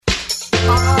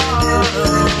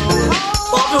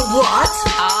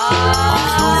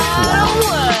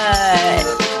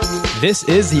This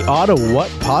is the Ottawhat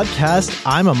podcast.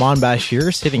 I'm Aman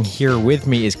Bashir. Sitting here with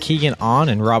me is Keegan On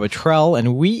and Rob Trell,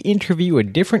 and we interview a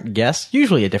different guest,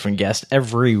 usually a different guest,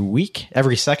 every week,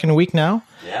 every second week now.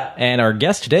 Yeah. And our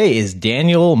guest today is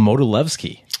Daniel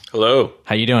Modulevsky. Hello.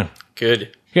 How you doing?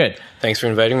 Good. Good. Thanks for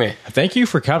inviting me. Thank you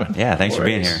for coming. Yeah, thanks for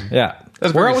being here. Yeah.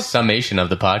 That's a We're very always- summation of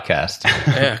the podcast.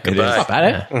 Yeah, goodbye. It's not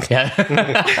bad, eh? Yeah.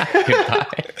 Goodbye.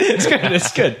 It's good.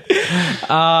 It's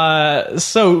good.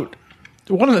 So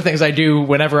one of the things I do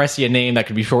whenever I see a name that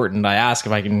could be shortened, I ask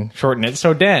if I can shorten it.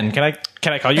 So Dan, can I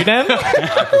call you Dan?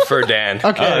 I prefer Dan. Okay.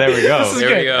 Oh, there we go. This is There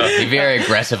good. we go. He very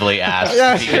aggressively asked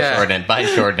if he could shorten it by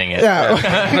shortening it.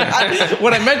 Yeah.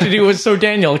 What I meant to do was, so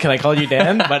Daniel, can I call you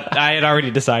Dan? But I had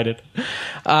already decided.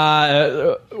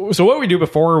 So what we do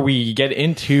before we get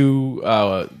into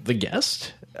the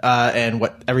guest and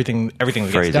what everything the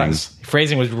guest Phrasing. does.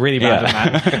 Phrasing was really bad on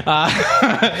that.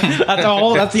 That's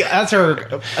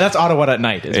Ottawhat at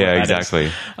night. Is Yeah, what that is.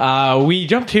 exactly. We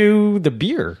jump to the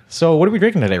beer. So what are we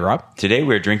drinking today, Rob? Today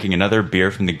we're drinking another beer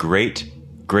from the Great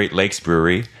Lakes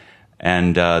Brewery,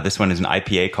 and this one is an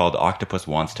IPA called Octopus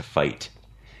Wants to Fight.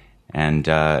 And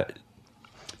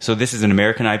so this is an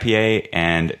American IPA,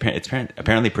 and it's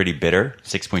apparently pretty bitter,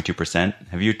 6.2%.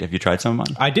 Have you tried some of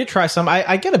mine? I did try some.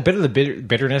 I get a bit of the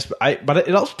bitterness, but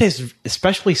it also tastes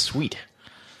especially sweet.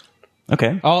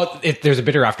 Okay. Oh, there's a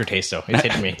bitter aftertaste, though. It's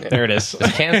hitting me. There it is. The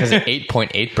can says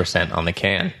 8.8% on the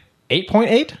can.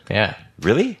 8.8? Yeah.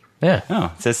 Really? Yeah.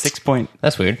 Oh, it says 6.2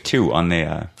 That's weird. on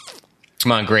the...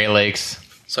 Come on, Great Lakes.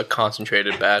 It's a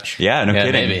concentrated batch. Yeah, no Yeah,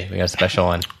 kidding. maybe. We got a special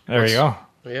one. There you go.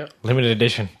 Yeah. Limited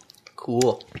edition.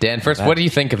 Cool. Dan, first, what do you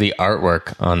think of the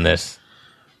artwork on this?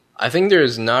 I think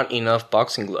there's not enough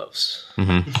boxing gloves.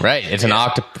 Right. It's an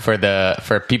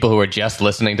for people who are just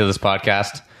listening to this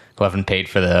podcast, who haven't paid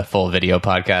for the full video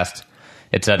podcast.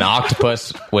 It's an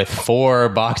octopus with 4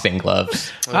 boxing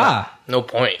gloves, No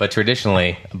point. but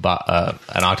traditionally,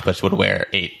 an octopus would wear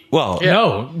 8. Well,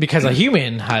 No, because a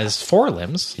human has 4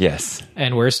 limbs yes.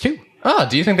 and wears 2. Oh,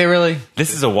 do you think they really?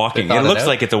 This is a walking... They It thought it looks out?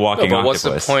 like it's a No, walking but what's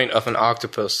octopus. the point of an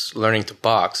octopus learning to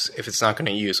box if it's not going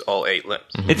to use all 8 limbs?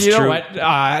 It's You know true. what?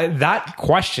 That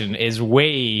question is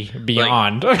way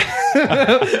beyond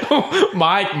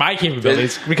my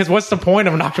capabilities. Because what's the point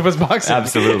of an octopus boxing?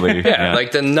 Absolutely. Yeah,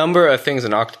 like the number of things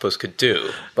an octopus could do,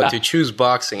 but to choose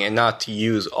boxing and not to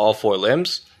use all 4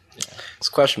 limbs, it's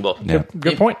questionable. Yeah.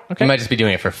 Good point. He Okay. might just be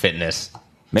doing it for fitness.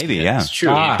 Maybe, yeah. It's true.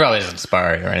 He probably doesn't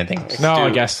spar or anything. No, I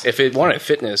Dude, guess. if it wanted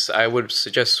fitness, I would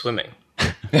suggest swimming. I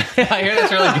hear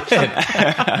that's really good.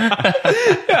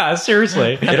 Yeah,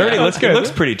 seriously. It already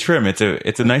looks pretty trim. It's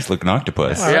a nice looking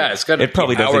octopus. Yeah, it's got a It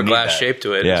probably doesn't need hourglass that. shape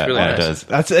to it. Yeah, it's really yeah, nice. it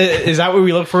does. Is that what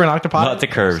we look for in octopi? Lots of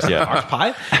curves, yeah. Octopi?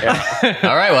 All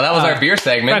right, well, that was our beer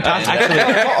segment.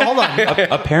 Actually, hold on.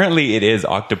 Apparently it is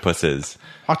octopuses.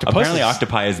 Octopuses. Apparently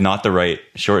octopi is not the right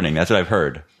shortening. That's what I've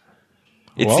heard.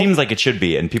 It Well- seems like it should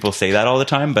be, and people say that all the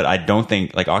time, but I don't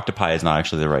think, like, octopi is not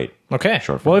actually the right. Okay.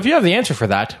 Short form. Well, if you have the answer for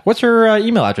that, what's your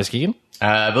email address, Keegan?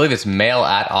 I believe it's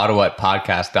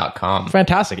mail@ottawhatpodcast.com.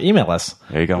 Fantastic. Email us.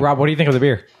 There you go. Rob, what do you think of the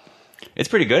beer? It's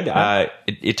pretty good.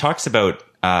 It talks about,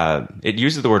 it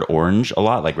uses the word orange a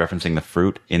lot, like referencing the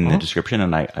fruit in the description,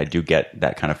 and I do get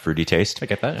that kind of fruity taste. I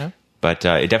get that, yeah. But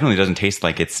it definitely doesn't taste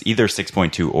like it's either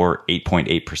 6.2 or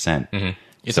 8.8%.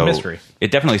 It's a mystery.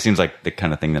 It definitely seems like the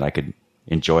kind of thing that I could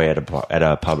enjoy at a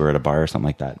pub or at a bar or something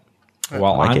like that.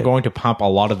 Well, like I'm it. going to pump a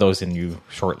lot of those in you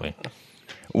shortly.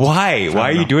 Why? Why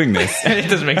are you doing this? It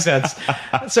doesn't make sense.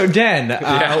 So, Dan,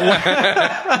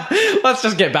 let's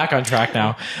just get back on track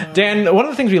now. Dan, one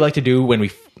of the things we like to do when we,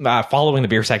 following the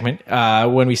beer segment,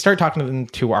 when we start talking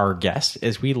to our guests,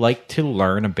 is we like to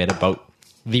learn a bit about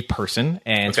the person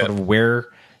and sort of where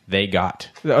they got,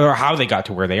 or how they got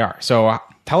to where they are. So,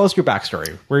 tell us your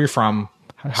backstory, where you're from,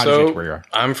 how did you get to where you are?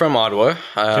 I'm from Ottawa.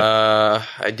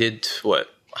 I did,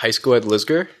 high school at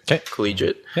Lisgar,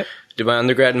 collegiate. Yep. Did my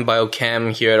undergrad in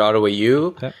biochem here at Ottawa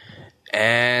U. Yep.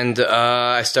 And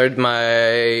I started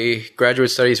my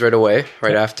graduate studies right away,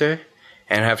 after,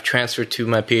 and have transferred to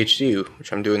my PhD,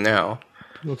 which I'm doing now.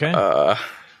 Okay.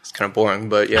 It's kind of boring,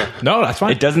 but yeah. No, that's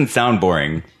fine. It doesn't sound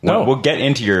boring. No. We'll get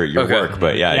into your Okay. work,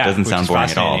 but it doesn't which sound is boring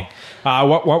at all. fascinating.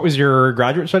 What was your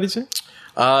graduate studies in?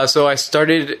 So I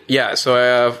started,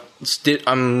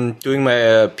 I'm doing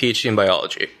my PhD in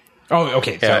biology. Oh,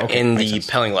 okay. So, in makes the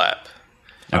sense. Pelling lab.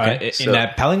 In so-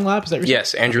 that Pelling lab, is that what you're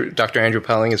Yes, Dr. Andrew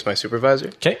Pelling is my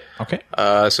supervisor. saying? Okay.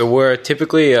 So we're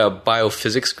typically a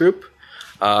biophysics group.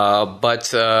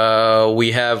 But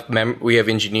we have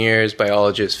engineers,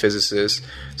 biologists, physicists.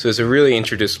 So it's a really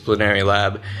interdisciplinary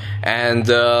lab. And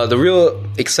the real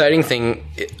exciting thing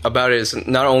about it is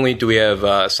not only do we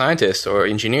have scientists or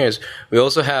engineers, we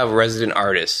also have resident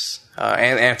artists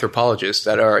and anthropologists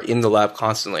that are in the lab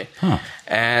constantly.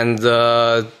 And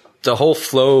the whole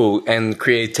flow and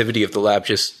creativity of the lab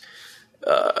just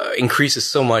increases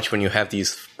so much when you have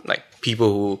these like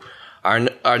people who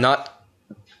are not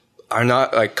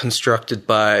like constructed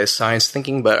by science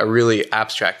thinking, but are really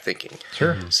abstract thinking.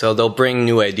 Sure. So they'll bring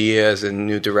new ideas and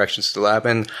new directions to the lab.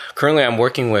 And currently, I'm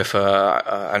working with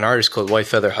an artist called White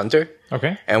Feather Hunter.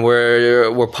 Okay. And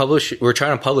we're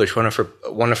trying to publish one of her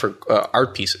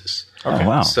art pieces. Okay. Oh,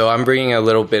 wow. So I'm bringing a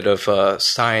little bit of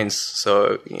science.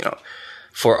 So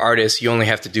for artists, you only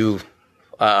have to do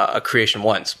a creation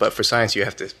once, but for science, you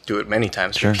have to do it many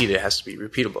times. Sure. Repeat it. It has to be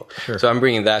repeatable. Sure. So I'm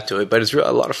bringing that to it, but it's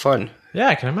a lot of fun. Yeah,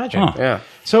 I can imagine. Huh. Yeah.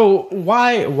 So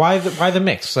why the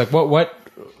mix? Like what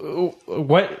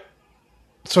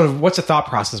sort of what's the thought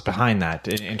process behind that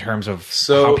in terms of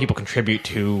how people contribute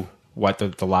to what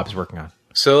the lab's working on?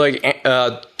 So like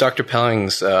Dr.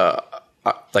 Pelling's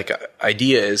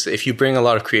idea is if you bring a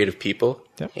lot of creative people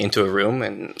into a room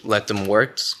and let them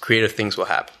work, creative things will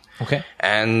happen. Okay.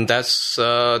 And that's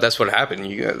what happened.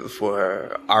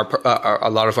 For a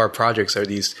lot of our projects are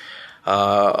these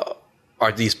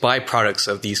byproducts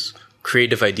of these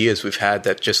creative ideas we've had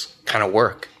that just kind of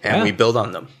work, and we build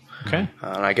on them. Okay.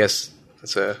 And I guess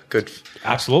that's a good.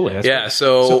 Absolutely. That's Yeah. good.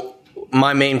 So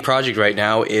my main project right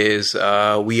now is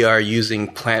we are using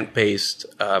plant-based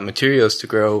materials to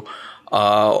grow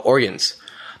organs.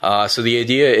 So the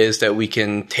idea is that we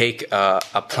can take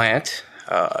a plant.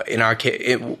 In our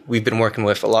case, we've been working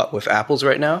a lot with apples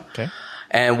right now. Okay.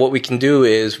 And what we can do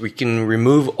is we can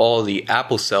remove all the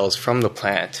apple cells from the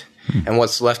plant, and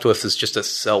what's left with is just a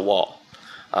cell wall.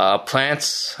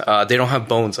 Plants, they don't have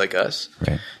bones like us.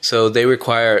 Right. So they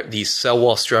require these cell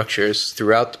wall structures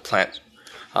throughout the plant.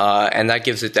 And that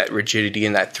gives it that rigidity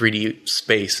and that 3D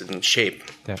space and shape.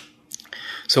 Yeah.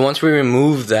 So once we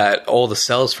remove all the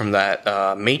cells from that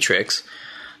matrix,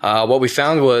 what we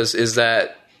found is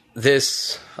that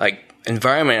this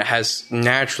environment has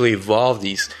naturally evolved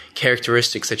these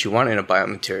characteristics that you want in a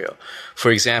biomaterial. For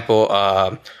example,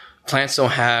 plants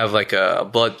don't have a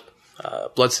blood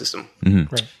system.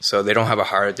 Mm-hmm. Right. So they don't have a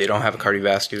heart, they don't have a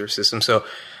cardiovascular system. So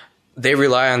they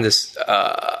rely on this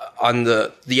on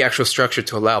the actual structure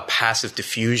to allow passive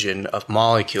diffusion of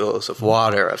molecules, of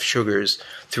water, of sugars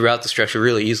throughout the structure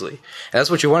really easily. And that's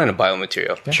what you want in a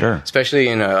biomaterial. Yeah. Sure. Especially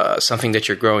in something that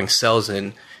you're growing cells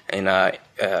in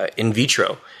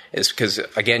vitro. Is because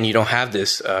again you don't have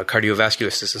this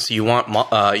cardiovascular system, so you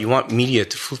want media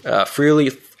to freely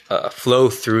flow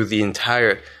through the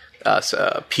entire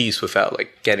piece without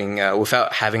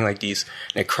without having these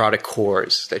necrotic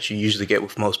cores that you usually get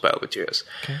with most biomaterials.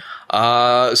 Okay.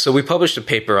 So we published a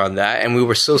paper on that, and we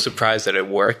were so surprised that it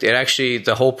worked. It actually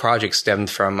the whole project stemmed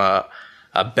from a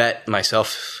bet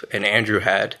myself and Andrew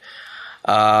had.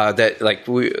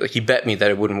 He bet me that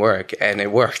it wouldn't work, and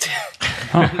it worked.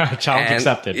 Challenge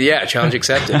accepted. Yeah, challenge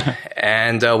accepted.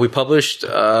 And we published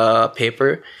a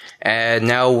paper, and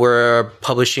now we're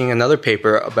publishing another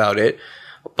paper about it,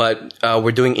 but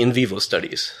we're doing in vivo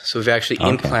studies. So we've actually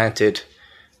implanted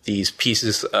these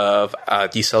pieces of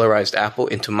decellularized apple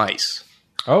into mice.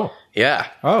 Oh. Yeah.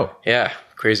 Oh. Yeah.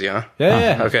 Crazy, huh?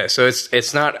 Yeah. Yeah. Okay, so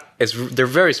they're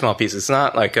very small pieces. It's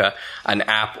not like an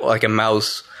apple, like a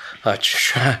mouse. An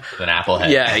apple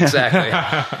head. Yeah, exactly.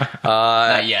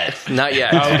 Not yet. Not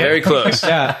yet. Very close.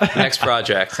 Yeah. Next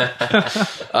project.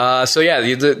 So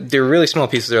yeah, they're really small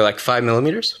pieces. They're like 5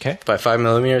 millimeters. Okay. By 5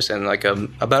 millimeters and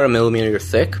about a millimeter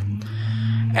thick.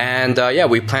 And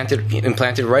we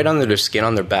implanted right under their skin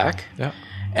on their back. Yeah.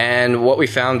 And what we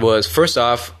found was, first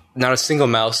off, not a single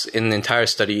mouse in the entire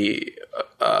study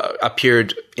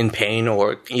appeared in pain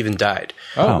or even died.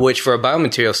 Oh. Which for a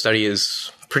biomaterial study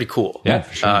is pretty cool. Yeah,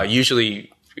 for sure. Usually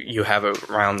you have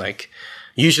around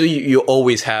usually you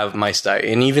always have mice die.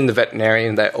 And even the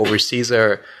veterinarian that oversees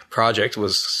our project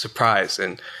was surprised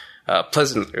and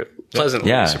pleasantly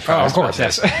surprised. Oh, of course,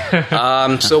 yes.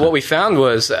 So what we found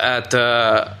was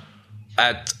the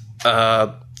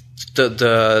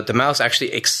mouse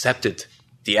actually accepted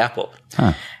the apple.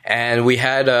 Huh. And we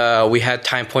had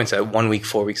time points at 1 week,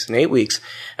 4 weeks, and 8 weeks.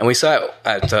 And we saw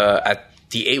at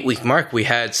the 8 week mark, we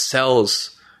had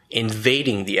cells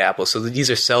invading the apple. So these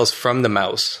are cells from the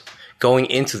mouse going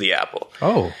into the apple.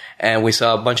 Oh. And we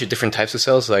saw a bunch of different types of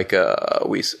cells, for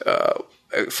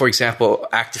example,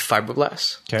 active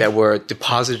fibroblasts that were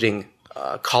depositing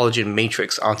collagen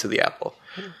matrix onto the apple.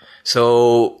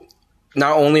 So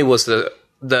not only was the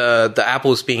the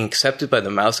apple was being accepted by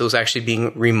the mouse, it was actually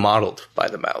being remodeled by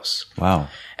the mouse. Wow.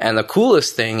 And the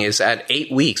coolest thing is at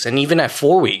 8 weeks and even at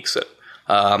 4 weeks,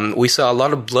 we saw a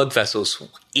lot of blood vessels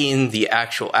in the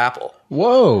actual apple.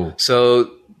 Whoa.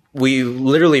 So we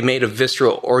literally made a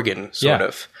visceral organ, sort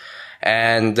of.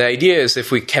 And the idea is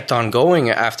if we kept on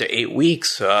going after 8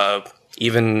 weeks,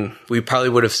 we probably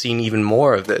would have seen even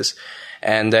more of this.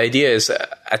 And the idea is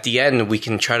at the end, we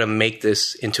can try to make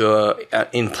this into a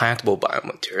implantable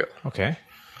biomaterial. Okay.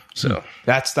 So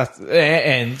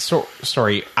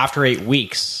sorry, after 8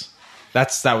 weeks,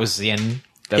 that was the end.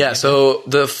 So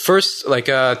the first,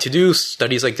 to do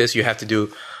studies like this, you have to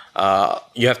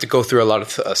go through a lot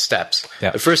of steps.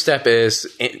 Yeah. The first step is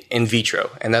in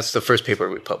vitro, and that's the first paper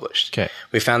we published. Okay.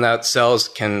 We found out cells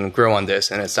can grow on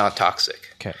this, and it's not toxic.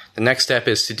 Okay. The next step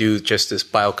is to do just this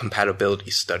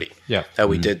biocompatibility study that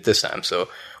we did this time. So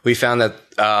we found that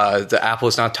the apple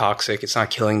is not toxic. It's not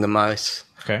killing the mice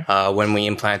when we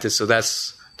implant it. So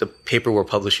that's the paper we're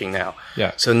publishing now.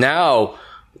 Yeah. So now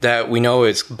that we know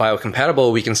it's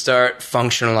biocompatible, we can start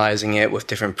functionalizing it with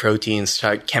different proteins,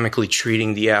 start chemically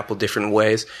treating the apple different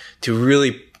ways to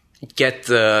really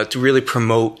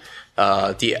promote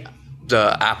the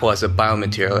apple as a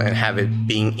biomaterial and have it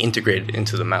being integrated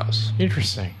into the mouse.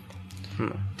 Interesting.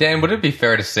 Dan, would it be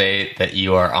fair to say that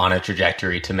you are on a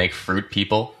trajectory to make fruit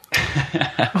people?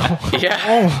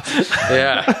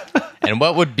 Yeah. And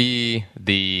what would be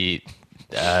the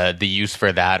use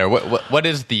for that, or what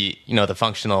is the the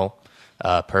functional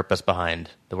purpose behind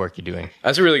the work you're doing?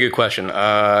 That's a really good question.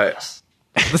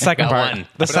 The second part. One.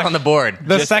 Put it on the board.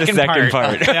 The Just second the second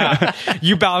part. Yeah.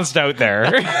 You balanced out there.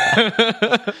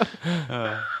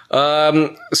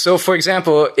 So, for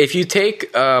example, if you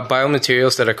take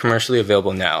biomaterials that are commercially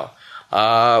available now,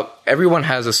 everyone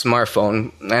has a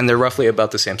smartphone, and they're roughly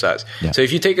about the same size. Yeah. So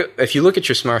if you look at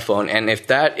your smartphone, and if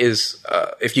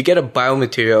you get a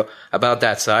biomaterial about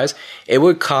that size, it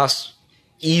would cost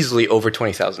easily over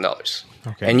 $20,000.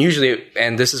 Okay. And usually,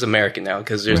 and this is American now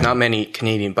because there's not many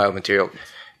Canadian biomaterial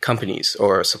companies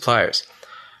or suppliers.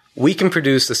 We can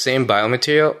produce the same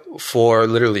biomaterial for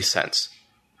literally cents.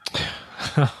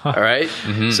 All right.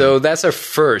 Mm-hmm. So that's our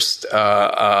first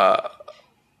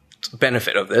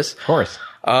benefit of this. Of course.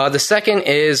 The second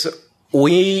is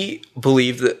we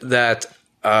believe that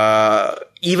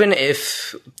even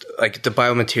if the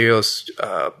biomaterials,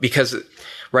 because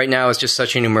right now it's just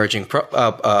such an emerging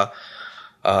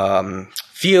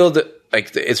field,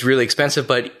 it's really expensive,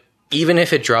 but even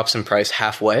if it drops in price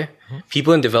halfway,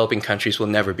 people in developing countries will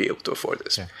never be able to afford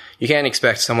this. Yeah. You can't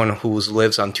expect someone who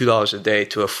lives on $2 a day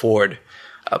to afford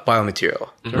a biomaterial.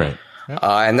 Mm-hmm. Right.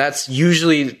 And that's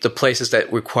usually the places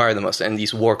that require the most in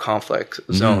these war conflict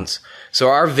zones. So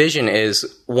our vision is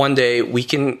one day we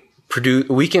can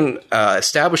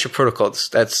establish a protocol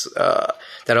that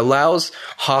allows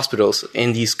hospitals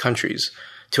in these countries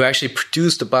to actually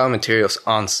produce the biomaterials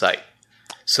on site.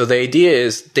 So the idea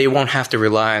is they won't have to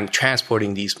rely on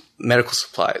transporting these medical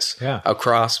supplies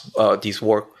across these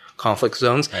war conflict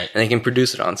zones, and they can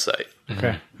produce it on site.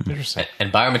 Okay, interesting.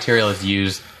 And biomaterial is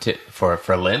used for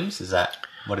limbs? Is that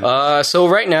what it is? So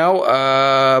right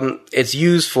now, it's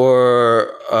used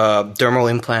for dermal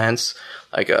implants.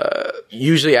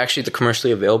 Usually, actually, the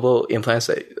commercially available implants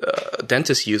that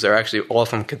dentists use are actually all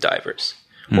from cadavers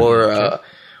or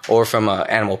from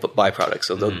animal byproducts.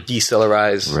 So they'll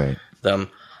decellularize them.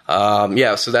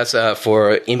 So that's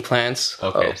for implants,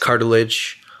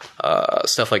 cartilage,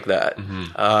 stuff like that.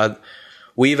 Mm-hmm.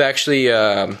 We've actually,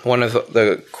 one of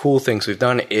the cool things we've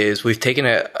done is we've taken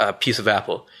a piece of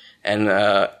apple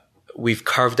and we've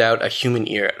carved out a human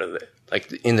ear out of it,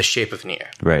 in the shape of an ear.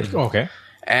 Right. Okay.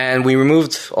 And we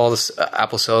removed all the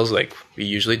apple cells like we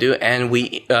usually do. And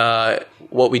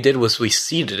what we did was we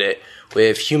seeded it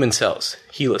with human cells,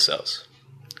 HeLa cells.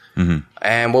 Mm-hmm.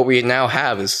 And what we now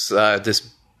have is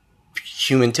this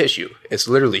human tissue. It's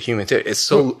literally human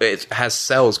tissue. It has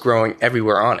cells growing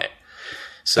everywhere on it.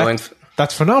 So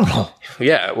that's phenomenal.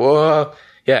 Yeah. Well,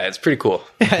 it's pretty cool.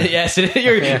 Yes,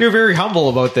 you're very humble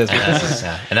about this. And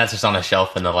that's just on a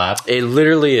shelf in the lab? It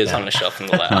literally is on a shelf in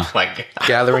the lab.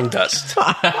 Gathering dust.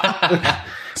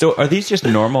 So are these just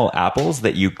normal apples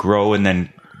that you grow and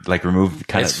then remove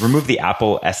the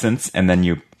apple essence and then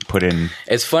you put in?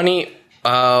 It's funny.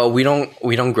 We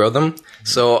don't grow them,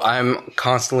 so I'm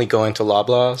constantly going to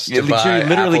Loblaws to buy you're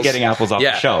literally apples. Getting apples off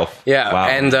the shelf. Yeah, wow.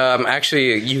 And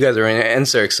actually, you guys are in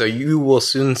NSERC, so you will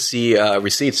soon see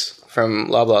receipts from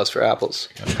Loblaws for apples.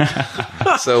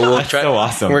 So we'll try. So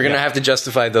awesome. We're gonna have to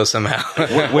justify those somehow.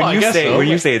 When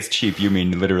you say it's cheap, you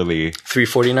mean literally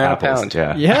 $3.49 a pound.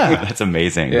 Yeah, yeah. That's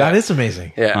amazing. Yeah. That is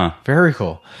amazing. Yeah, very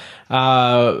cool.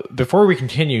 Before we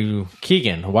continue,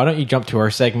 Keegan, why don't you jump to our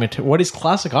segment, What is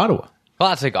Classic Ottawa?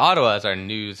 Classic Ottawa is our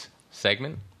news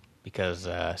segment because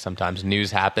sometimes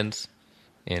news happens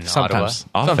in Sometimes.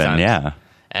 Ottawa. Often, yeah.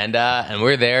 And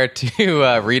we're there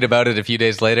to read about it a few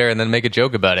days later and then make a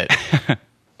joke about it.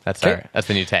 That's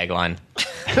the new tagline.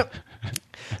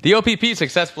 The OPP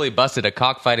successfully busted a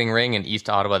cockfighting ring in East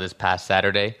Ottawa this past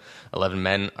Saturday. 11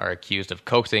 men are accused of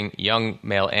coaxing young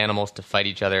male animals to fight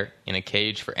each other in a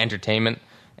cage for entertainment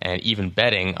and even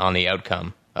betting on the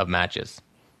outcome of matches.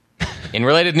 In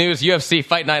related news, UFC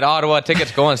Fight Night Ottawa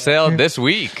tickets go on sale this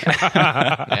week.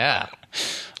 Yeah.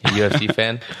 A UFC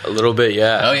fan? A little bit,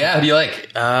 yeah. Oh, yeah? Who do you like?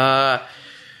 Right,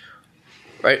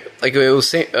 like it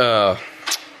was I'm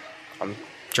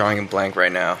drawing a blank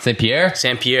right now. St. Pierre?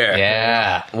 St. Pierre.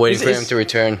 Yeah. Waiting for him to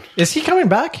return. Is he coming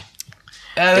back?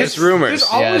 There's rumors. There's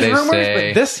always they rumors, say-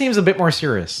 but this seems a bit more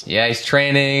serious. Yeah, he's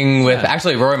training with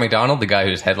actually Rory McDonald, the guy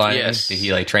who's headlining. Yes.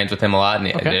 He like trains with him a lot,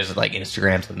 and there's like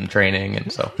Instagrams of him training,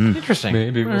 and so Interesting.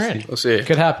 Maybe we'll All right. We'll see.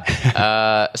 Could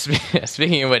happen.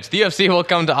 Speaking of which, the UFC will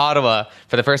come to Ottawa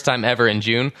for the first time ever in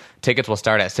June. Tickets will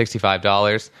start at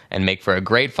 $65 and make for a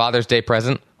great Father's Day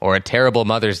present or a terrible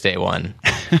Mother's Day one.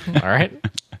 All right.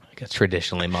 I guess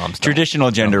traditionally moms don't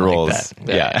Traditional gender like roles. that.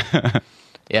 Yeah.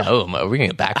 Yeah. Oh, are we going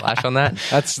to get backlash on that?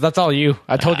 That's all you.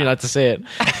 I told you not to say it. You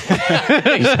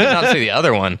should not say the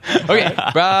other one. Okay.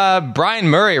 Brian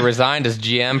Murray resigned as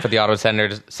GM for the Ottawa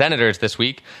Senators this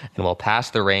week and will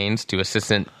pass the reins to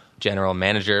Assistant General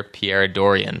Manager Pierre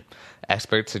Dorian.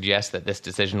 Experts suggest that this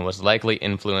decision was likely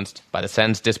influenced by the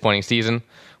Sens' disappointing season,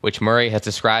 which Murray has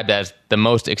described as the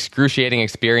most excruciating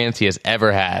experience he has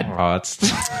ever had. Oh, it's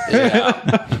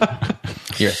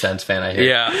You're a Sens fan, I hear.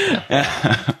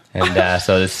 Yeah. And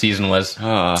so this season was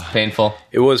painful.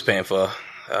 It was painful.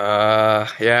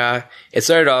 Yeah. It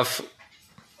started off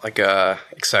like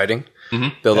exciting.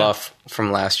 Build off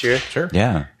from last year. sure.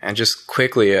 Yeah. And just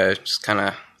quickly just kind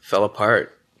of fell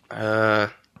apart.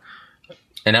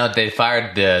 And now they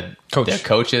fired the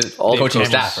coaches, All the the coaching coaches.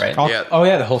 staff, right? Yeah. Oh,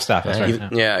 yeah, the whole staff. That's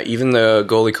right. Even the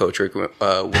goalie coach, Rick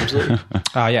Wimsley.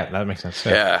 Yeah, that makes sense.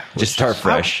 Yeah. Just start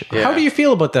fresh. Yeah. How do you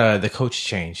feel about the coach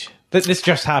change? This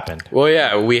just happened. Well,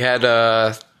 yeah, we had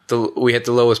the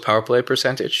lowest power play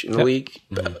percentage in the league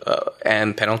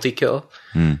and penalty kill.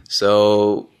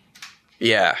 So,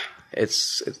 yeah,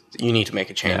 it's you need to make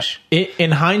a change.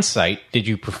 In hindsight, did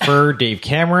you prefer Dave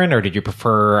Cameron or did you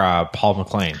prefer Paul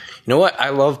McLean? You know what? I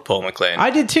love Paul McLean. I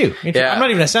did too. Yeah. I'm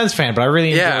not even a Sens fan, but I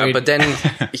really enjoyed. Yeah, but then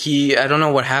I don't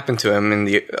know what happened to him in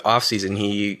the offseason.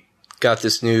 He got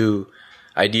this new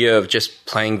idea of just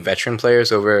playing veteran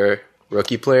players over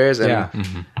rookie players, and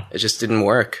it just didn't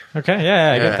work. Okay,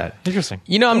 I get that. Interesting.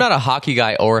 You know, I'm not a hockey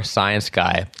guy or a science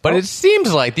guy, but it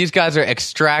seems like these guys are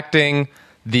extracting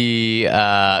the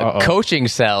coaching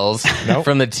cells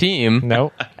from the team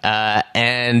No.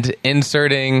 and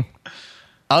inserting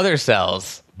other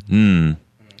cells. You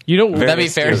don't. That'd be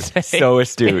fair to say. So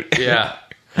astute. Yeah.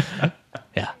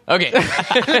 Yeah. Okay.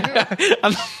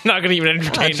 I'm not going to even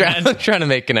entertain that. I'm trying to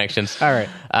make connections. All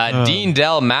right. Dean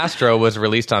Del Mastro was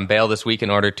released on bail this week in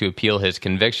order to appeal his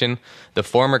conviction. The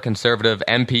former Conservative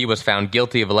MP was found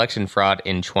guilty of election fraud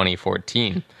in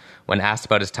 2014. When asked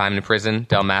about his time in prison,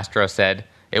 Del Mastro said,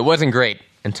 "It wasn't great.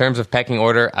 In terms of pecking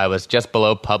order, I was just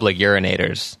below public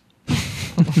urinators."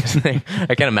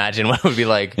 I can't imagine what it would be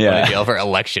like going to jail for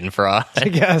election fraud. I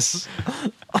guess.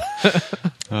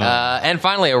 And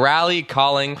finally, a rally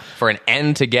calling for an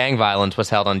end to gang violence was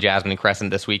held on Jasmine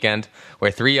Crescent this weekend,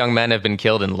 where 3 young men have been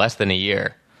killed in less than a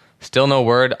year. Still no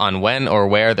word on when or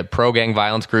where the pro-gang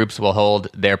violence groups will hold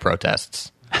their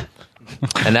protests.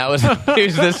 And that was the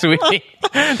news this week.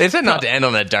 They said not to end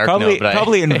on a dark note, but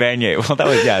probably in Vanier. Well, that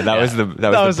was the That the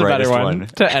a better brightest one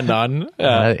to end on.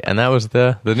 and that was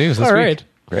the news this All week. right.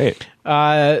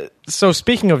 Great. So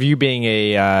speaking of you being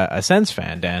a Sens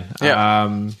fan,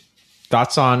 Dan,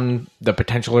 thoughts on the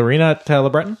potential arena at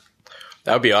LeBreton?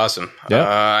 That would be awesome. Yeah.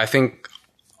 I think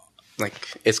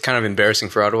it's kind of embarrassing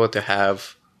for Ottawa to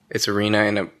have its arena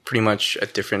in pretty much a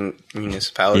different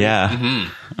municipality. Yeah.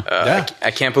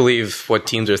 I can't believe what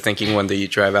teams are thinking when they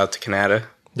drive out to Canada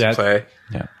to play.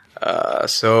 Yeah.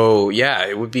 So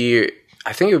yeah,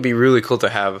 I think it would be really cool to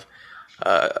have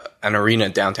an arena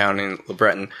downtown in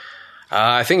LeBreton.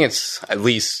 I think it's at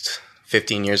least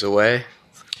 15 years away.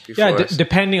 Yeah,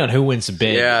 depending on who wins the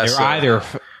bid. Yeah, they're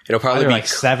it'll probably be like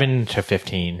 7 to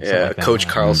 15. Yeah, like that. Coach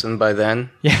Carlson by then.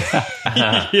 yeah,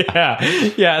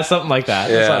 something like that.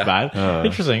 That's not bad.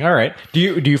 Interesting. All right. Do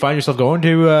you find yourself going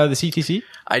to the CTC?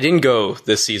 I didn't go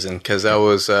this season because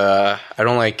I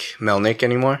don't like Melnick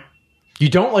anymore. You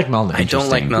don't like Melnick? I don't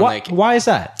like Melnick. Why is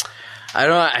that? I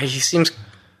don't know. He seems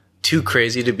too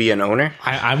crazy to be an owner.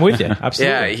 I'm with you. Absolutely.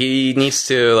 Yeah, he needs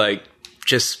to like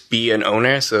just be an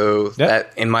owner. So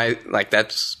Yep. that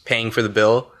that's paying for the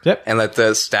bill. Yep. And let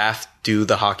the staff do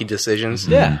the hockey decisions.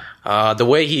 Yeah. The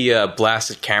way he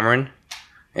blasted Cameron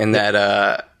in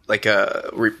that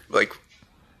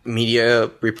media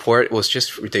report was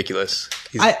just ridiculous.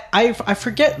 I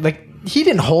forget, like, he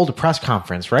didn't hold a press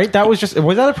conference, right? Was that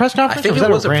a press conference? I think or it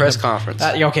was a random- press conference.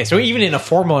 Okay, so even in a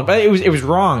formal, but it was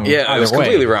wrong. Yeah, it was either way.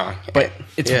 completely wrong. But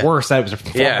it's Yeah. worse that it was a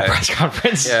formal Yeah. press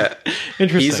conference. Yeah,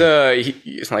 Interesting.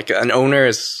 he's like an owner.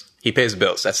 He pays the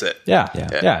bills. That's it.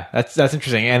 Yeah. That's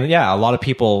interesting, and yeah, a lot of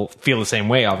people feel the same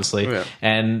way, obviously, Yeah.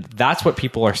 and that's what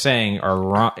people are saying are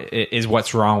wrong. Is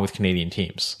what's wrong with Canadian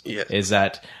teams? Yeah. Is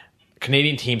that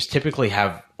Canadian teams typically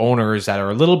have owners that are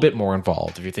a little bit more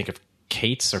involved. If you think of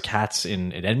Cats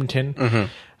in Edmonton,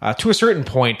 to a certain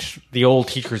point, the old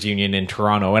teachers union in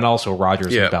Toronto, and also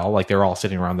Rogers Yeah. and Bell, like they're all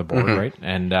sitting around the board, right?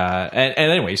 And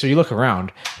anyway, so you look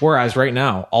around. Whereas right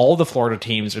now, all the Florida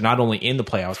teams are not only in the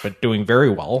playoffs but doing very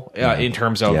well in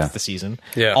terms of Yeah. the season.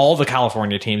 Yeah. All the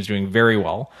California teams doing very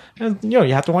well, and you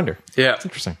have to wonder. Yeah. It's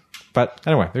interesting. But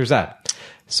anyway, there's that.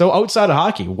 So outside of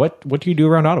hockey, what do you do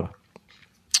around Ottawa?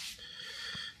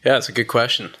 Yeah, it's a good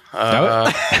question.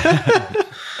 I'm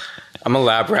a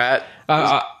lab rat.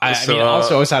 I mean,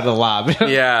 also outside of the lab.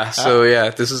 Yeah, so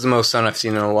this is the most sun I've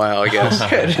seen in a while, I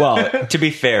guess. Well, to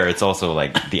be fair, it's also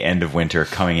like the end of winter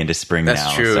coming into spring now.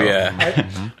 That's true, so- yeah.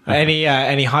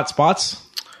 Any hot spots?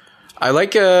 I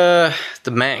like the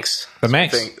Manx. The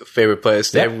Manx. Favorite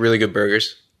place. They Yeah. have really good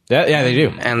burgers Yeah, they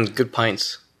do. and good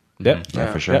pints. Yep.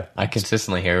 Yeah, for sure. Yep. I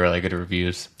consistently hear really good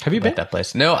reviews. Have you about been? that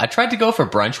place? No, I tried to go for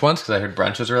brunch once because I heard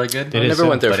brunch was really good. It I is, never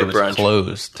went there but for it was brunch.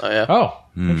 closed. Oh, yeah. Oh,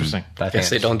 interesting. But I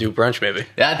Guess they don't do brunch, maybe.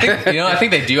 Yeah, I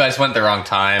think they do. I just went the wrong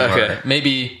time. Okay. Or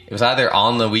maybe it was either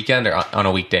on the weekend or on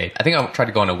a weekday. I think I tried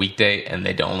to go on a weekday, and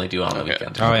they only do it on the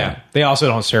weekend. Oh yeah, they also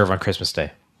don't serve on Christmas Day.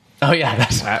 Oh yeah,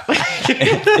 that's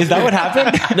Is that what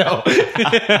happened? No,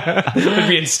 it would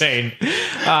be insane.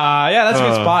 Yeah, that's a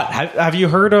good spot. Have you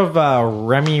heard of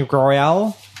Remy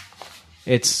Royale?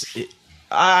 It's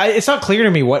not clear to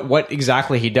me what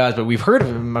exactly he does, but we've heard of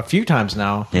him a few times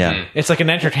now. Yeah. It's like an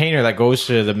entertainer that goes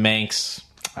to the Manx.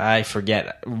 I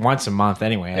forget, once a month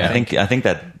anyway. I think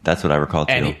that's what I recall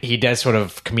too. And he does sort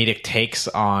of comedic takes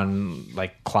on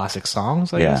like classic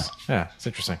songs. I guess. Yeah, it's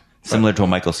interesting. Similar to a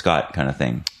Michael Scott kind of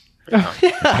thing.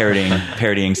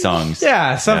 Parodying songs.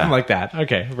 Yeah, something Yeah. like that.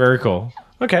 Okay, very cool.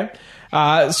 Okay,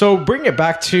 so bring it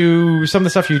back to some of the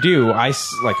stuff you do. I'm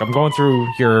going through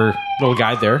your little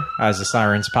guide there as the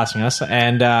siren's passing us,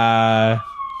 and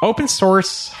open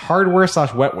source hardware /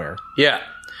 wetware. Yeah.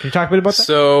 Can you talk a bit about that?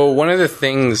 So one of the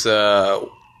things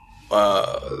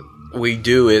we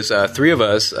do is three of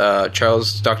us,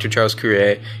 Dr. Charles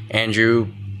Courier,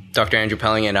 Dr. Andrew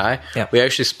Pelling, and I, Yeah. we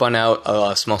actually spun out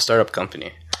a small startup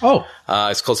company. Oh,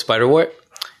 It's called Spiderwort.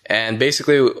 And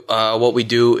basically what we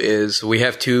do is we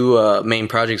have two main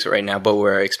projects right now, but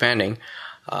we're expanding.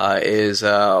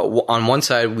 On one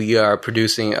side, we are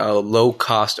producing a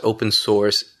low-cost open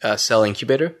source cell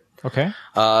incubator. okay.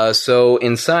 So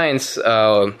in science,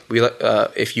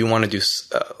 if you want to do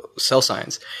cell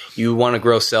science, you want to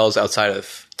grow cells outside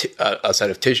of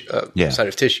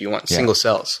tissue. You want single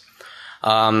cells.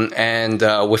 And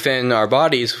within our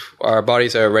bodies are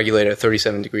regulated at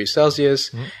 37 degrees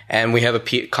Celsius, and we have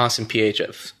a constant pH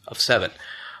of 7.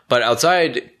 But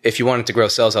outside, if you wanted to grow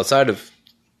cells outside of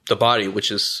the body,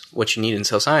 which is what you need in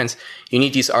cell science, you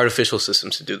need these artificial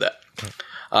systems to do that.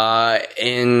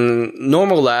 In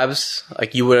normal labs,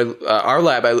 like our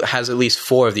lab has at least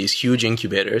 4 of these huge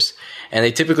incubators, and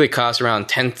they typically cost around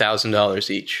 $10,000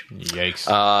 each. Yikes.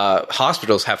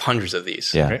 Hospitals have hundreds of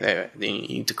these. Yeah. They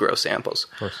need to grow samples.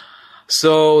 Of course.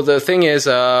 So the thing is,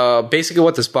 basically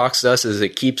what this box does is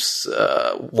it keeps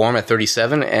warm at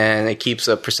 37, and it keeps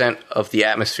a percent of the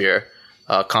atmosphere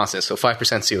constant, so 5%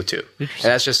 CO2. And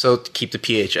that's just so to keep the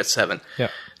pH at 7. Yeah.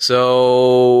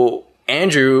 So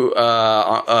Andrew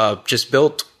just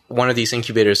built one of these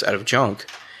incubators out of junk,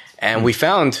 and we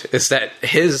found is that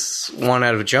his one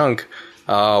out of junk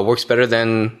works better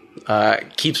than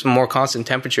keeps more constant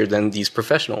temperature than these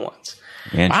professional ones.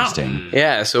 Interesting.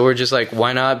 Yeah, so we're just like,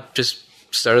 why not just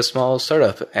start a small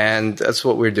startup? And that's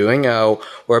what we're doing.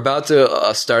 We're about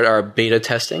to start our beta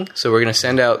testing, so we're going to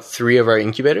send out 3 of our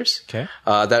incubators. Okay.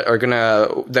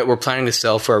 That we're planning to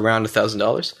sell for around $1,000.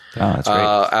 Oh, that's great.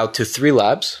 Out to 3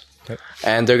 labs. Okay.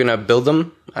 And they're going to build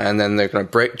them, and then they're going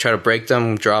to try to break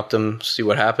them, drop them, see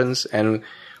what happens, and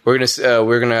we're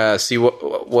gonna see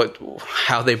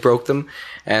how they broke them,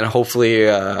 and hopefully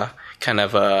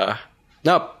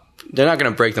not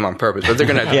break them on purpose, but they're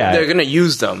gonna they're gonna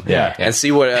use them and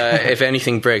see what if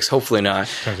anything breaks. Hopefully not.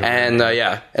 And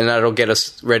and that'll get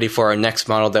us ready for our next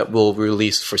model that we'll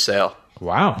release for sale.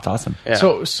 Wow, That's awesome. Yeah.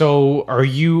 So are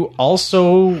you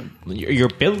also you're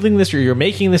building this or you're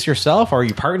making this yourself? Or are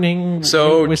you partnering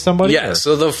with somebody? Yeah. or-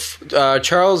 So the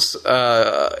Charles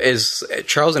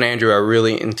and Andrew are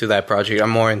really into that project.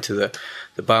 I'm more into the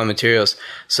biomaterials.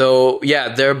 So yeah,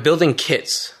 they're building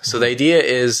kits. So the idea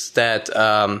is that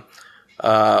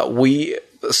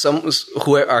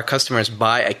who our customers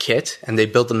buy a kit and they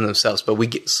build them themselves, but we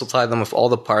supply them with all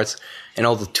the parts and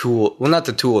all the tool. Well, not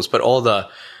the tools, but all the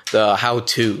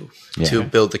how-to to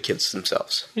build the kits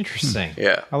themselves. Interesting.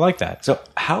 Yeah. I like that. So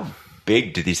how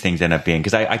big do these things end up being?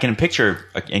 Because I can picture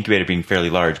an incubator being fairly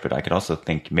large, but I could also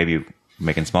think maybe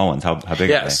making small ones. How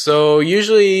big are they? So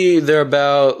usually they're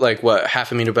about like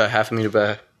half a meter by half a meter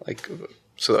by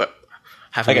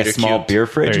half a Like meter a small cubed. beer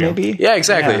fridge, There you go. maybe? Yeah,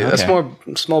 exactly. Yeah, That's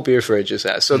okay. small beer fridge is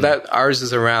that. So that ours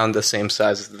is around the same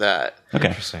size as that. Okay.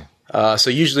 Interesting. So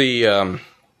usually,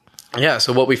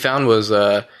 so what we found was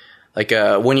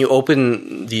when you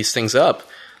open these things up,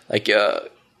 like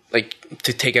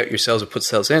to take out your cells or put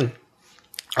cells in,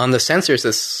 on the sensors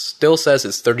it still says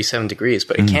it's 37 degrees,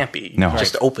 but it can't be. No. You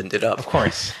just opened it up. Of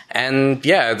course. And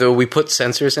we put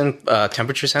sensors in,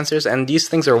 temperature sensors, and these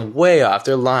things are way off.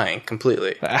 They're lying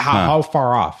completely. How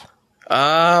far off?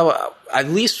 At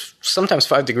least sometimes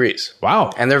 5 degrees.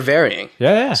 Wow. And they're varying.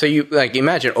 Yeah. So you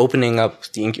imagine opening up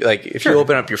if you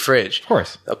open up your fridge, Of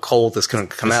course. the cold is going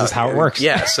to come out. This is how it works.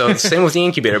 Yeah. So same with the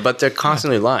incubator, but they're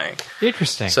constantly lying.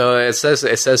 Interesting. So it says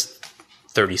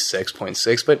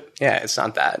 36.6, but yeah, it's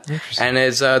not that. And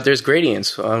it's there's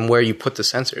gradients on where you put the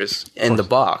sensors in the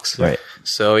box. Right.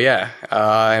 So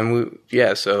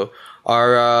so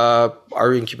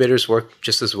our incubators work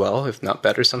just as well, if not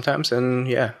better sometimes. And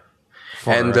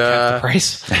For half the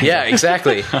price. yeah,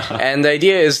 exactly. And the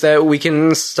idea is that we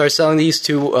can start selling these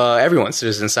to everyone,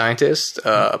 citizen scientists,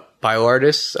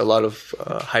 bioartists, a lot of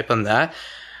hype on that.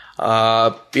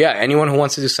 Anyone who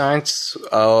wants to do science,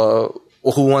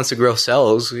 who wants to grow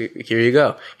cells, here you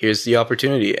go. Here's the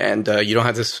opportunity. And you don't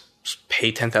have to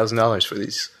pay $10,000 for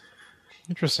these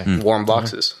Interesting. warm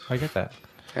boxes. I get that.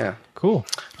 Yeah. Cool.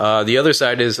 The other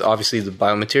side is obviously the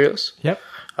biomaterials. Yep.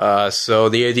 So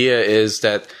the idea is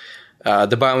that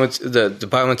the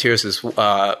biomaterials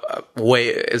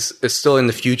is still in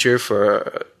the future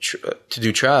for to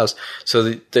do trials. So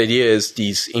the idea is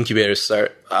these incubators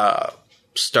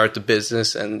start the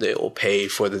business and they will pay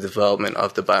for the development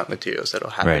of the biomaterials that will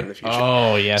happen in the future.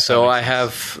 Oh, yes. So I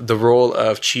have the role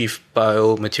of Chief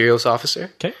Biomaterials Officer.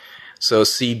 Okay. So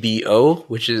CBO,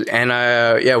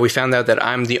 we found out that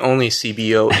I'm the only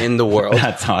CBO in the world.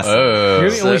 That's awesome.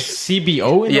 You're the only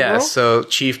CBO in the world? So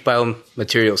Chief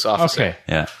Biomaterials Officer. Okay.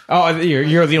 Yeah. Oh,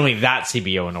 you're the only that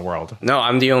CBO in the world. No,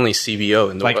 I'm the only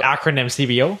CBO in the Like world. acronym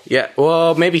CBO? Yeah,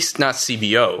 well, maybe not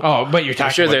CBO. Oh, but you're talking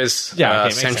I'm sure about- there's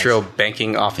makes Central sense.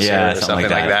 Banking Officer Yeah, or something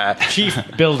like that. Chief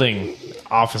Building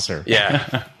Officer.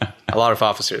 Yeah, a lot of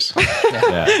officers.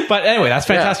 But anyway, that's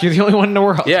fantastic. You're the only one in the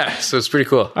world. Yeah, so it's pretty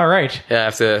cool. All right. Yeah, I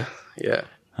have to. Yeah,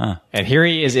 And here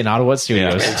he is in Ottawhat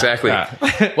Studios. exactly.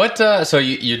 What? So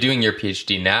you're doing your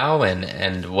PhD now,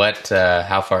 and what?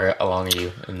 How far along are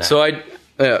you in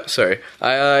that? So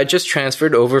I just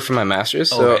transferred over from my master's.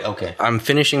 So Okay. I'm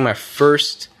finishing my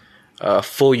first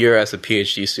full year as a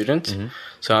PhD student. Mm-hmm.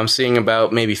 So I'm seeing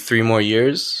about maybe 3 more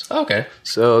years. Okay.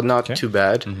 So not too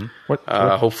bad. Mm-hmm. What?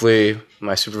 Hopefully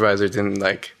my supervisor didn't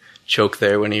choke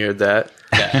there when he heard that.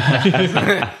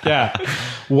 Yeah.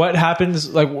 What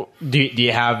happens? Like, do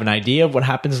you have an idea of what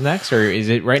happens next, or is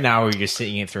it right now, or are you just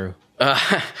seeing it through?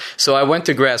 So I went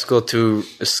to grad school to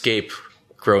escape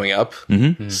growing up.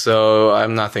 Mm-hmm. So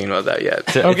I'm not thinking about that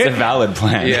yet. Okay. It's a valid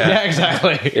plan. Yeah. Yeah,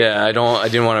 exactly. Yeah, I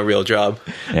didn't want a real job.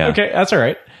 Yeah. Okay, that's all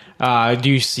right. Do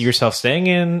you see yourself staying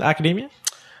in academia?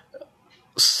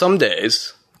 Some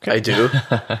days I do.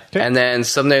 And then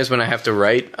some days when I have to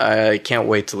write, I can't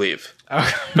wait to leave.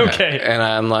 Okay. And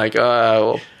I'm like,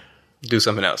 well, do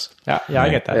something else. Yeah, I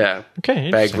get that. Yeah. Okay. Bag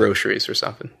interesting. groceries or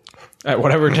something.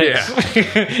 Whatever it takes.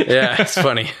 Yeah, it's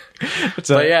funny.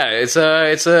 But yeah,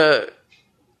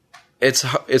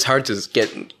 it's hard to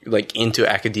get into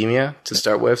academia to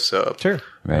start with. So Sure.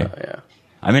 Right. yeah.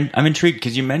 I'm intrigued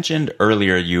because you mentioned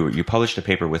earlier you published a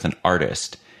paper with an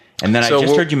artist, and then So I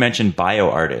just we're- heard you mention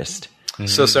bioartist.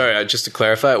 So sorry, just to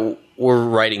clarify, we're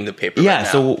writing the paper. Yeah. Right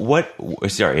now. So what?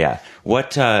 Sorry. Yeah.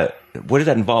 What does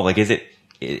that involve? Like, is it?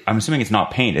 I'm assuming it's not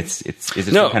paint. Is it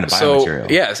some kind of biomaterial?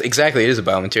 Yes, exactly. It is a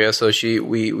biomaterial. So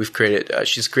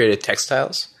she's created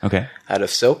textiles Okay. out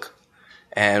of silk,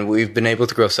 and we've been able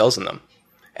to grow cells in them.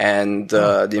 And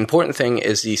the important thing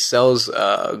is these cells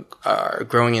are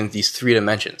growing in these 3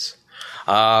 dimensions.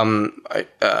 So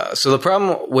the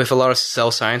problem with a lot of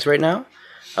cell science right now,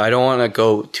 I don't want to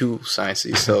go too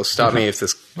sciencey, so stop me if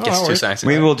this gets too sciencey.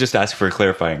 We will just ask for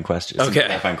clarifying questions. Okay.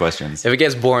 Clarifying questions. If it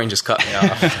gets boring, just cut me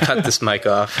off. Cut this mic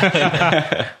off.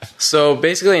 So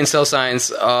basically in cell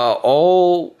science,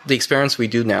 all the experiments we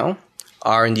do now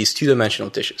are in these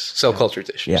 2-dimensional dishes, cell culture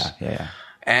dishes. Yeah.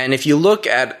 And if you look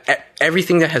at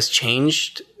everything that has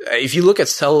changed, if you look at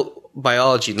cell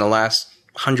biology in the last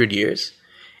 100 years,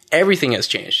 everything has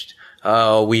changed.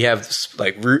 We have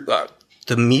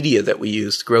the media that we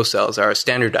use to grow cells are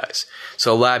standardized.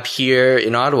 So a lab here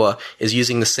in Ottawa is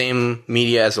using the same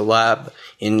media as a lab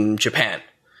in Japan.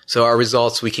 So our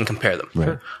results, we can compare them.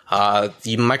 Right.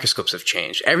 The microscopes have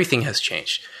changed. Everything has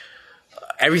changed.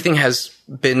 Everything has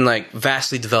been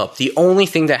vastly developed. The only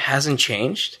thing that hasn't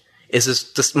changed is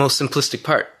this most simplistic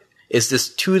part, is this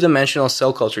 2-dimensional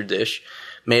cell culture dish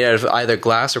made out of either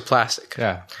glass or plastic.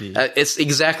 Yeah. It's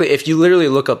exactly, if you literally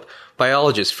look up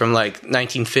biologists from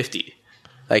 1950,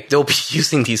 they'll be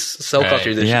using these cell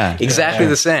culture dishes exactly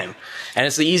the same. And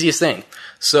it's the easiest thing.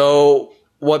 So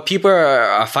what people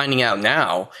are finding out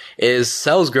now is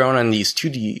cells grown in these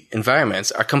 2D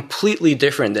environments are completely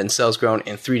different than cells grown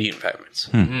in 3D environments.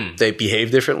 They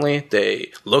behave differently.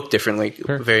 They look differently,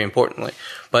 very importantly.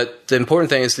 But the important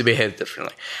thing is to behave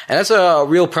differently. And that's a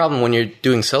real problem when you're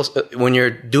doing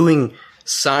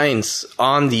science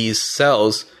on these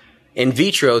cells in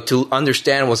vitro to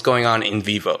understand what's going on in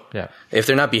vivo. Yeah. If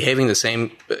they're not behaving the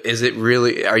same,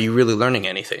 are you really learning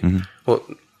anything? Well,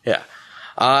 yeah.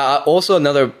 Also,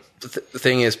 another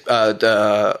thing is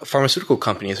the pharmaceutical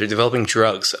companies are developing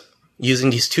drugs using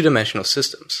these 2-dimensional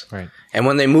systems. Right. And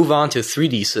when they move on to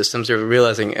 3D systems, they're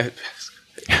realizing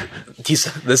this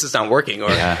is not working,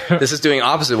 or this is doing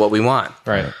opposite what we want.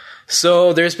 Right.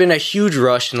 So there's been a huge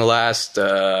rush in the last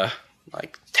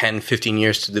 10, 15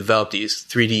 years to develop these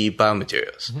 3D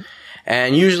biomaterials.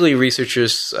 And usually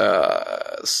researchers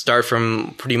start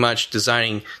from pretty much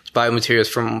designing biomaterials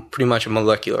from pretty much a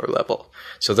molecular level.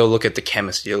 So they'll look at the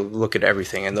chemistry, they'll look at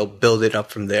everything, and they'll build it up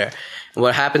from there. And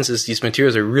what happens is these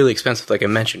materials are really expensive, like I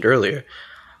mentioned earlier.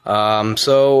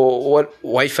 So what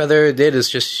White Feather did is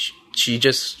she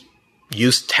just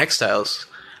used textiles,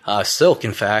 silk,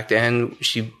 in fact, and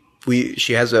she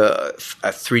has a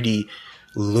 3D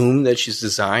loom that she's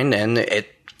designed, and it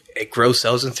grows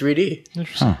cells in 3D.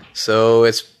 Interesting. So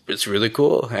it's really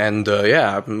cool, and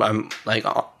I'm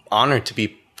honored to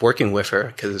be working with her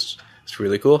because it's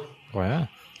really cool. Wow.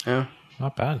 Yeah,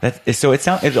 not bad. So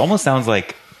it almost sounds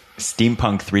like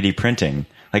steampunk 3D printing.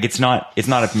 It's not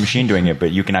a machine doing it,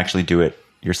 but you can actually do it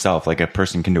yourself. Like a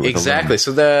person can do it with exactly. a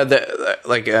So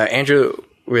Andrew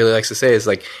really likes to say is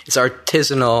it's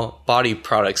artisanal body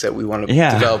products that we want to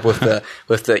develop with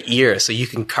the ear. So you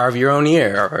can carve your own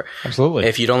ear, or absolutely,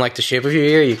 if you don't like the shape of your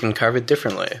ear, you can carve it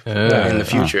differently in the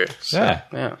future. So,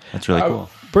 yeah, that's really cool.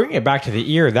 Bringing it back to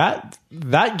the ear, that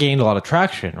gained a lot of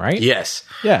traction, right? Yes.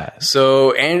 Yeah.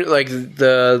 So, and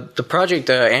the project,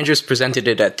 Andrew's presented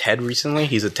it at TED recently.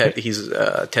 He's a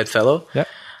TED fellow. Yep.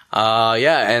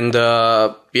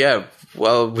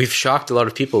 Well, we've shocked a lot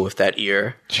of people with that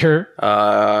ear. Sure.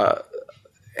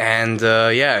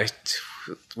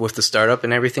 With the startup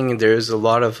and everything, there's a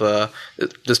lot of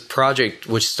this project,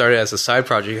 which started as a side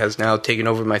project, has now taken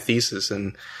over my thesis,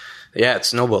 and it's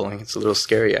snowballing. It's a little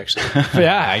scary, actually.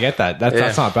 Yeah, I get that.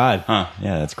 That's not bad. Huh.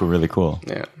 Yeah, that's cool. Really cool.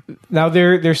 Yeah. Now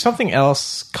there's something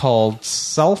else called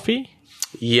Selfie.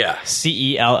 Yeah.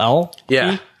 CELL.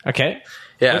 Yeah. Okay.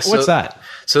 Yeah. What's that?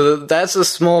 So that's a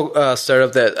small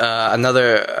startup that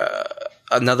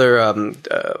another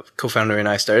co-founder and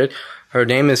I started. Her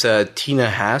name is Tina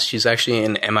Haas. She's actually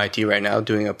in MIT right now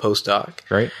doing a postdoc.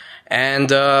 Right.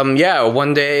 And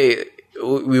one day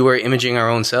we were imaging our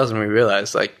own cells and we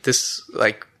realized this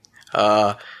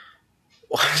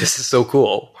is so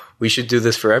cool. We should do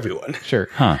this for everyone. Sure.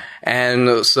 Huh.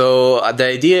 And so the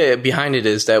idea behind it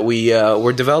is that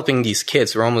we're developing these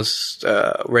kits. We're almost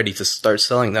ready to start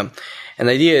selling them. And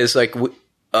the idea is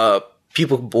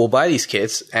people will buy these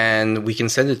kits and we can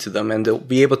send it to them, and they'll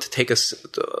be able to take a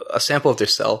sample of their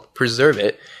cell, preserve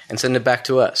it, and send it back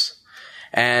to us.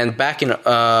 And back in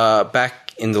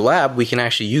the lab, we can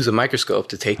actually use a microscope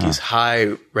to take these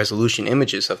high resolution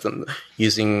images of them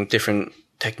using different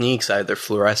techniques, either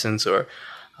fluorescence or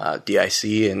DIC,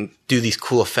 and do these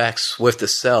cool effects with the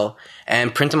cell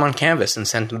and print them on canvas and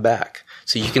send them back.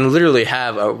 So you can literally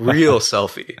have a real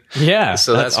selfie. Yeah.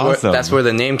 So that's awesome. where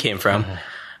the name came from.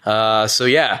 And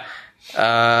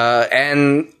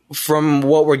from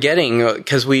what we're getting,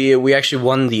 because we actually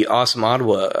won the Awesome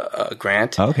Ottawa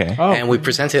grant. Okay. And we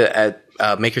presented it at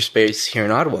Makerspace here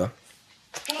in Ottawa.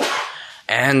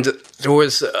 And there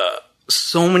was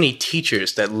so many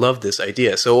teachers that loved this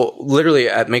idea. So literally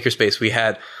at Makerspace, we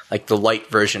had like the light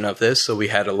version of this. So we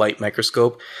had a light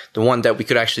microscope, the one that we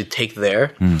could actually take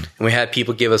there. And we had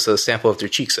people give us a sample of their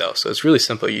cheek cell. So it's really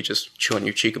simple. You just chew on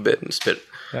your cheek a bit and spit.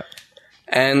 Yeah.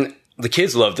 And the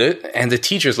kids loved it, and the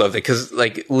teachers loved it, because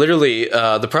like literally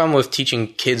the problem with teaching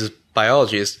kids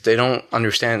biology is they don't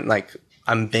understand, like,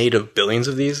 I'm made of billions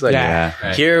of these. Like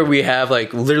Yeah. here we have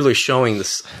like literally showing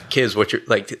this kids what you're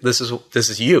like. This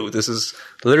is you. This is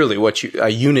literally a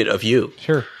unit of you.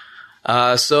 Sure.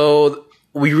 So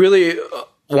we really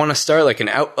want to start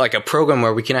like a program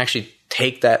where we can actually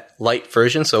take that light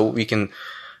version, so we can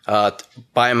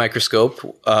buy a microscope,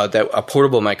 a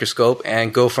portable microscope,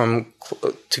 and go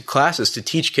to classes to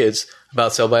teach kids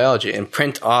about cell biology and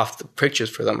print off the pictures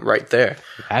for them right there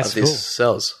That's of these cool.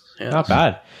 cells. Yeah. Not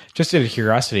bad. Just out of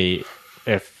curiosity,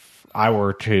 if I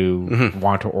were to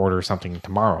want to order something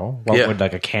tomorrow, what would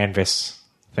like a canvas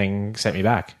thing set me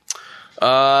back?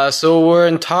 So we're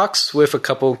in talks with a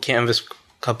couple canvas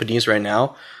companies right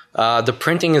now. The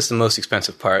printing is the most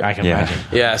expensive part. I can imagine.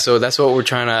 Yeah, so that's what we're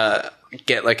trying to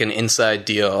get, like an inside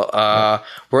deal.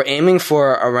 We're aiming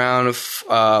for around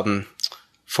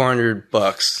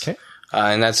 $400, Okay.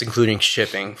 And that's including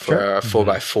shipping for a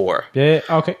 4x4. Yeah.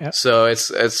 Okay. Yeah. So it's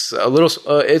a little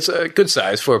it's a good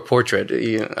size for a portrait,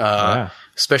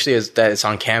 especially as that it's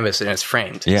on canvas and it's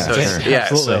framed. Yeah, so sure.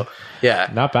 Absolutely.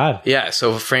 Not bad. Yeah,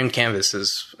 so framed canvas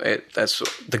that's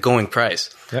the going price.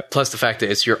 Yep. Plus the fact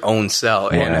that it's your own cell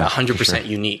and Yeah, 100% for sure.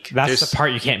 unique. That's the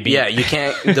part you can't beat. Yeah, you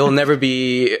can't. There'll never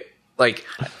be like.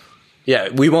 Yeah,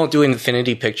 we won't do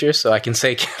infinity pictures, so I can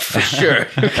say for sure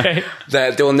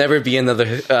that there will never be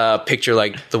another picture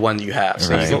like the one you have.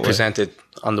 So Right. you can present it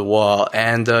on the wall,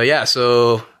 and Not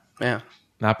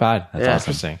bad. That's Yeah.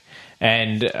 interesting.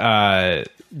 And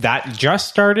that just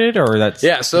started, or that's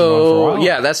yeah. been going for a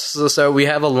while? That's so we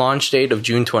have a launch date of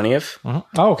June 20th.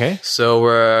 Oh, okay. So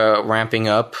we're ramping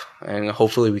up, and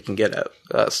hopefully we can get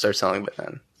start selling by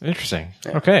then. Interesting.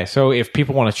 Okay, so if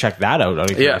people want to check that out of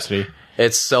curiosity,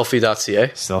 It's selfie.ca.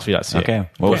 selfie.ca. Okay.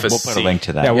 We'll With a put a C. link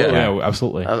to that. Yeah,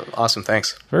 absolutely. Awesome,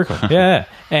 thanks. Very cool. Yeah.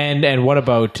 And what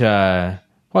about? Well,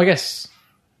 I guess.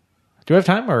 Do we have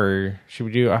time, or should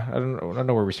we do? I don't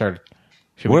know where we started.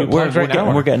 Should we do plugs right now?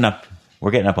 or- We're getting up.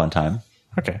 We're getting up on time.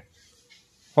 Okay.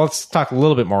 Well, let's talk a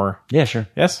little bit more. Yeah, sure.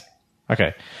 Yes.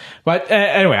 Okay. But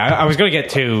anyway, I was going to get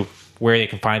to where you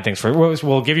can find things for.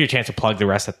 We'll give you a chance to plug the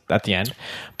rest at the end.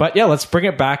 But yeah, let's bring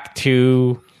it back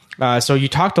to. So you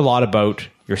talked a lot about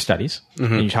your studies,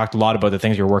 and you talked a lot about the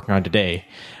things you're working on today.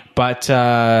 But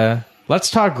let's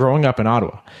talk growing up in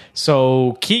Ottawa.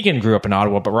 So Keegan grew up in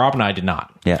Ottawa, but Rob and I did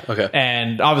not. Yeah. Okay.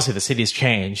 And obviously the city's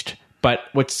changed. But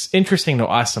what's interesting to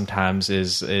us sometimes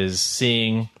is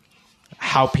seeing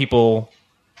how people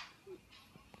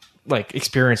like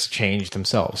experience change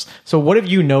themselves. So what have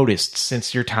you noticed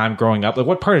since your time growing up? Like,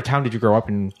 what part of town did you grow up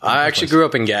in? I actually grew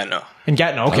up in Gatineau. In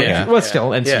Gatineau, okay. Yeah. Well, it's still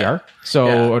NCR. Yeah. So,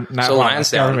 Yeah. not So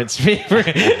Lansdowne. government's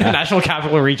favorite national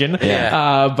capital region.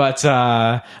 Yeah. But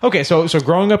okay, so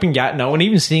growing up in Gatineau and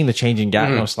even seeing the change in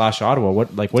Gatineau / Ottawa, what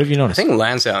have you noticed? I think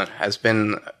Lansdowne has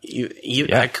been.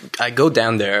 I go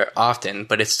down there often,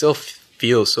 but it still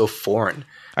feels so foreign,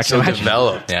 can so imagine.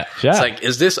 developed. Yeah. Yeah. It's like,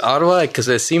 is this Ottawa? Because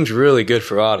it seems really good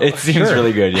for Ottawa. It seems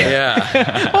really good. Yeah.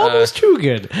 yeah, Almost too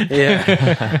good.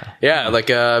 yeah, yeah. Like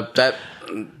that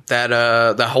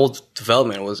whole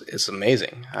development is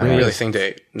amazing. I really think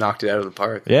they knocked it out of the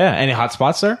park. Yeah. Any hot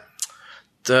spots there?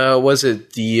 Was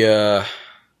it the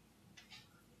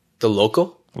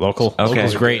local? Local's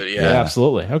great. Yeah. Yeah,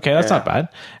 absolutely. Okay, that's not bad.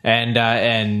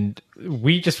 And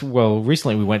we just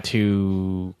recently we went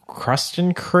to Crust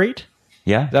and Crate.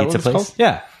 Yeah. Is that Pizza what it's place. called?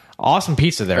 Yeah. Awesome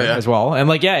pizza there yeah. as well. And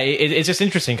like, yeah, it's just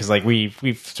interesting because like we've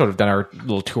sort of done our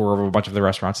little tour of a bunch of the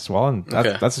restaurants as well, and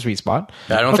that's a sweet spot.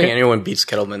 I don't Okay. think anyone beats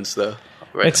Kettleman's though.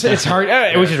 Right. It's hard,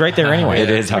 which is right there anyway. It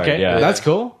is hard, Okay, yeah. that's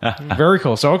cool. Very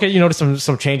cool. So okay, you noticed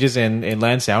some changes in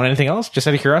Lansdowne. Anything else? Just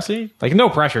out of curiosity, like no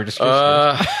pressure. Just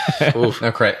Oof.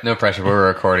 No pressure. We're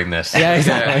recording this. yeah,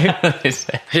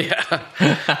 exactly.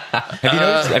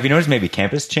 Have you noticed maybe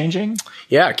campus changing?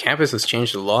 Yeah, campus has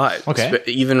changed a lot. Okay.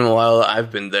 Even while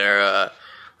I've been there,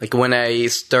 like when I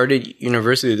started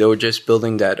university, they were just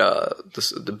building that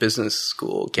the business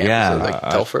school campus, Yeah, like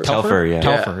Telfer. Telfer, yeah.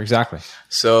 Telfer, exactly.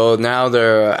 So now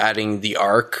they're adding the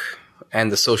ARC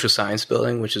and the social science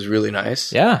building, which is really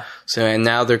nice. Yeah. So, and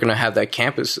now they're going to have that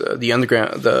campus, the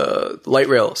underground, the light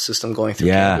rail system going through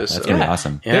campus. That's So, really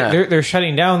awesome. Yeah. They're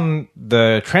shutting down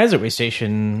the transitway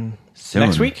station Soon.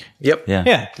 next week. Yep. Yeah.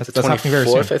 Yeah, that's happening very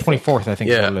soon. 24th, I think. 24th, I think.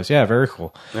 Yeah. Is what it is. Yeah, very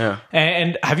cool. Yeah.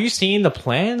 And have you seen the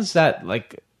plans that,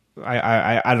 like,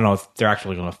 I don't know if they're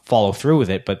actually going to follow through with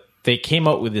it, but they came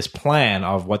out with this plan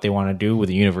of what they want to do with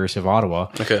the University of Ottawa.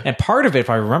 Okay. And part of it, if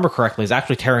I remember correctly, is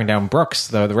actually tearing down Brooks,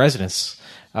 the residence.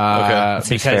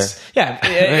 Because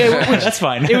That's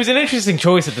fine. It was an interesting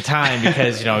choice at the time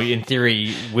because, you know, in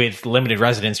theory, with limited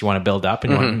residents, you want to build up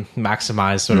and you want to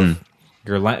maximize sort of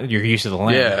your use of the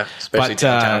land. Yeah, especially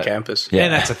downtown campus. Yeah.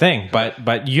 And that's the thing.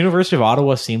 But University of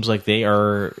Ottawa seems like they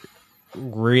are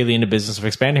really in the business of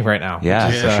expanding right now. Yeah,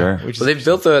 which is, for sure. Which is Well, they've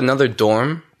built another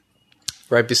dorm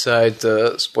right beside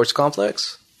the sports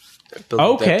complex. They're building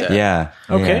Okay. that, Yeah.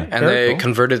 Okay. Yeah. And Very they cool.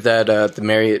 converted that the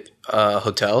Marriott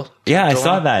hotel. Yeah, I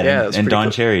saw that Yeah, in, that's in pretty Don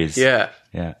cool. Cherry's. Yeah.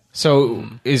 Yeah. So,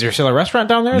 is there still a restaurant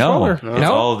down there? No, as well, or? it's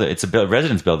all it's a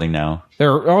residence building now.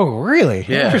 Oh, really?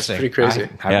 Yeah, Interesting. it's pretty crazy.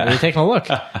 I haven't really taken a look.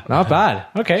 Not bad.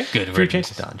 Okay. Good Few riddance,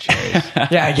 changes. Don Cherry.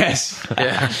 Yeah, I guess.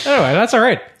 Yeah. Anyway, that's all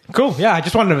right. Cool. Yeah, I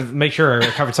just wanted to make sure I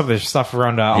covered some of the stuff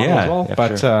around Ottawa Yeah, as well. yeah,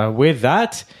 But sure. with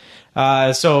that,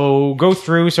 so go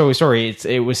through. So sorry,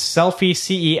 it was selfie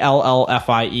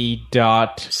CELLFIE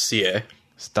CA.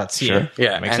 .ca. Sure.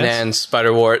 Yeah. Makes And sense. then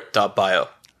spiderwort.bio.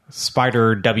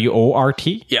 Spider WORT.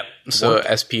 Yep. So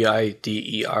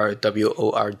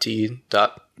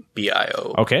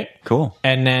SPIDERWORD.bio. Okay. Cool.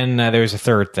 And then there's a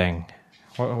third thing.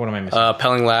 What am I missing?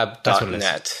 Pellinglab.net. what it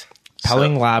is.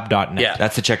 Pellinglab.net. Yeah.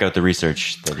 That's to check out the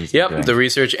research that he's Yep, doing. the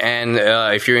research. And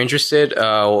if you're interested,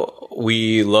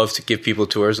 we love to give people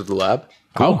tours of the lab.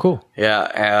 Oh, cool.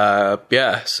 Yeah.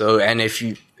 Yeah. So, and if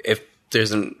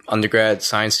there's an undergrad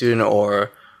science student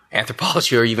or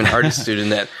anthropology or even artist student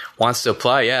that wants to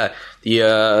apply,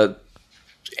 the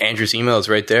Andrew's email is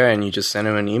right there, and you just send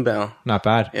him an email. Not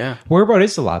bad. Yeah. Where about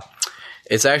is the lab?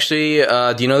 It's actually,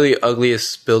 do you know the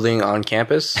ugliest building on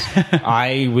campus?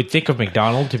 I would think of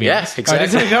McDonald, to be Yeah, honest.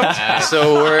 exactly.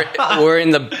 So we're in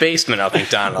the basement of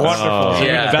McDonald's. Wonderful. So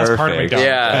you're in the best part of perfect. McDonald's.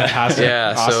 Yeah, Fantastic.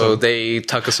 yeah. So Awesome. they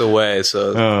tuck us away. So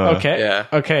Okay. Yeah.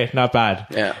 Okay. Not bad.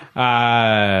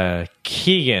 yeah.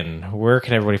 Keegan, where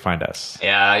can everybody find us?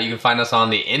 Yeah, you can find us on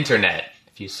the internet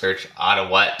if you search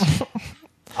Ottawhat.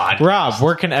 Podcast. Rob,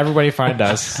 where can everybody find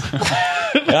us?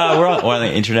 We're on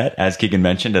the internet, as Keegan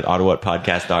mentioned, at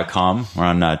ottawhatpodcast.com. We're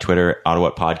on Twitter,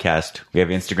 Ottawhat Podcast. We have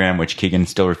Instagram, which Keegan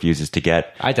still refuses to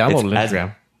get. I downloaded It's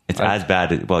Instagram. It's as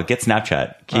bad. Well, get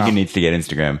Snapchat. Keegan needs to get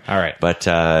Instagram. All right. But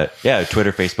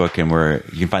Twitter, Facebook, and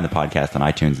you can find the podcast on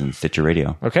iTunes and Stitcher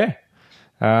Radio. Okay.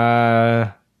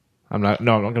 I'm not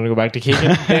going to go back to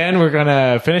Keegan. Dan, we're going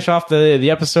to finish off the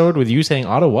episode with you saying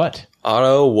Ottawhat.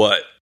 Ottawhat.